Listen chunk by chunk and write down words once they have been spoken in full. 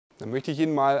Dann möchte ich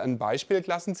Ihnen mal ein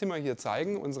Beispiel-Klassenzimmer hier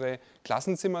zeigen. Unsere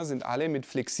Klassenzimmer sind alle mit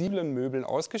flexiblen Möbeln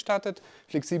ausgestattet.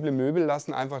 Flexible Möbel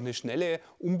lassen einfach eine schnelle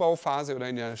Umbauphase oder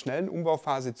in einer schnellen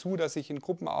Umbauphase zu, dass ich in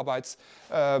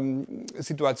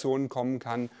Gruppenarbeitssituationen kommen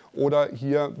kann oder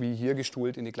hier, wie hier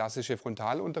gestuhlt, in die klassische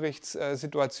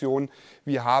Frontalunterrichtssituation.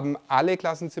 Wir haben alle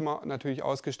Klassenzimmer natürlich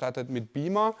ausgestattet mit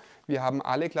Beamer. Wir haben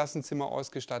alle Klassenzimmer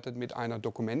ausgestattet mit einer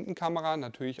Dokumentenkamera,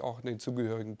 natürlich auch den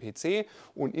zugehörigen PC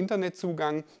und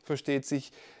Internetzugang. Versteht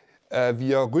sich,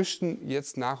 wir rüsten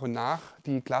jetzt nach und nach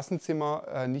die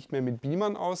Klassenzimmer nicht mehr mit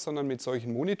Beamern aus, sondern mit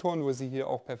solchen Monitoren, wo Sie hier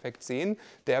auch perfekt sehen.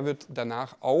 Der wird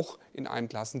danach auch in einem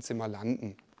Klassenzimmer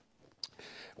landen.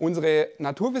 Unsere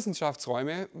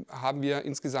Naturwissenschaftsräume haben wir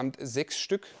insgesamt 6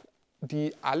 Stück,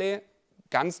 die alle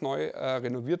ganz neu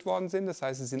renoviert worden sind. Das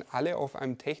heißt, sie sind alle auf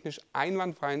einem technisch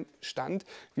einwandfreien Stand.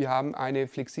 Wir haben eine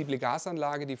flexible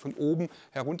Gasanlage, die von oben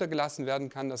heruntergelassen werden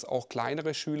kann, dass auch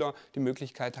kleinere Schüler die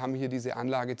Möglichkeit haben, hier diese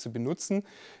Anlage zu benutzen.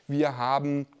 Wir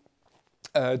haben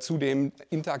zudem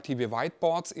interaktive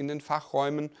Whiteboards in den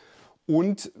Fachräumen.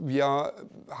 Und wir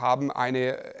haben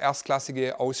eine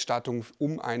erstklassige Ausstattung,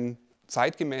 um einen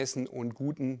zeitgemäßen und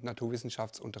guten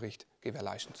Naturwissenschaftsunterricht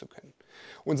gewährleisten zu können.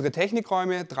 Unsere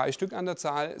Technikräume, 3 Stück an der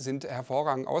Zahl, sind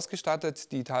hervorragend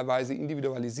ausgestattet, die teilweise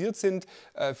individualisiert sind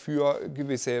für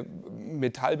gewisse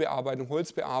Metallbearbeitung,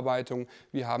 Holzbearbeitung.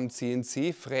 Wir haben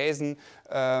CNC-Fräsen,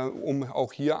 um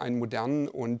auch hier einen modernen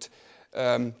und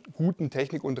guten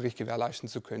Technikunterricht gewährleisten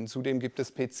zu können. Zudem gibt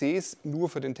es PCs nur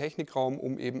für den Technikraum,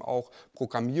 um eben auch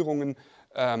Programmierungen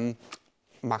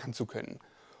machen zu können.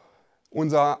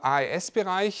 Unser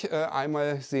AES-Bereich,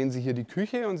 einmal sehen Sie hier die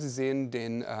Küche und Sie sehen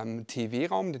den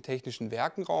TW-Raum, den technischen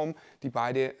Werkenraum, die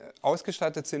beide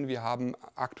ausgestattet sind. Wir haben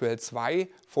aktuell 2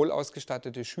 voll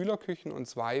ausgestattete Schülerküchen und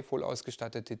 2 voll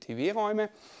ausgestattete TW-Räume.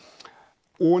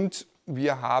 Und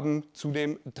wir haben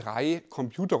zudem 3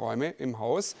 Computerräume im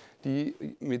Haus, die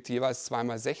mit jeweils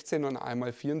 2x16 und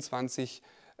einmal 24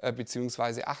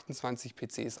 bzw. 28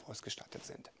 PCs ausgestattet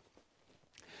sind.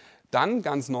 Dann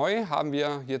ganz neu haben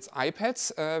wir jetzt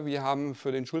iPads. Wir haben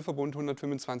für den Schulverbund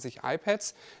 125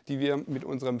 iPads, die wir mit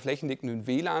unserem flächendeckenden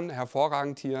WLAN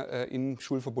hervorragend hier im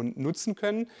Schulverbund nutzen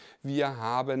können. Wir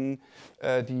haben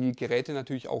die Geräte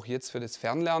natürlich auch jetzt für das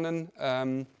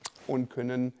Fernlernen und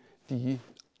können die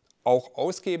auch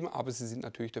ausgeben, aber sie sind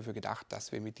natürlich dafür gedacht,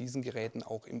 dass wir mit diesen Geräten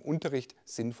auch im Unterricht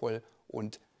sinnvoll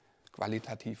und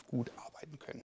qualitativ gut arbeiten können.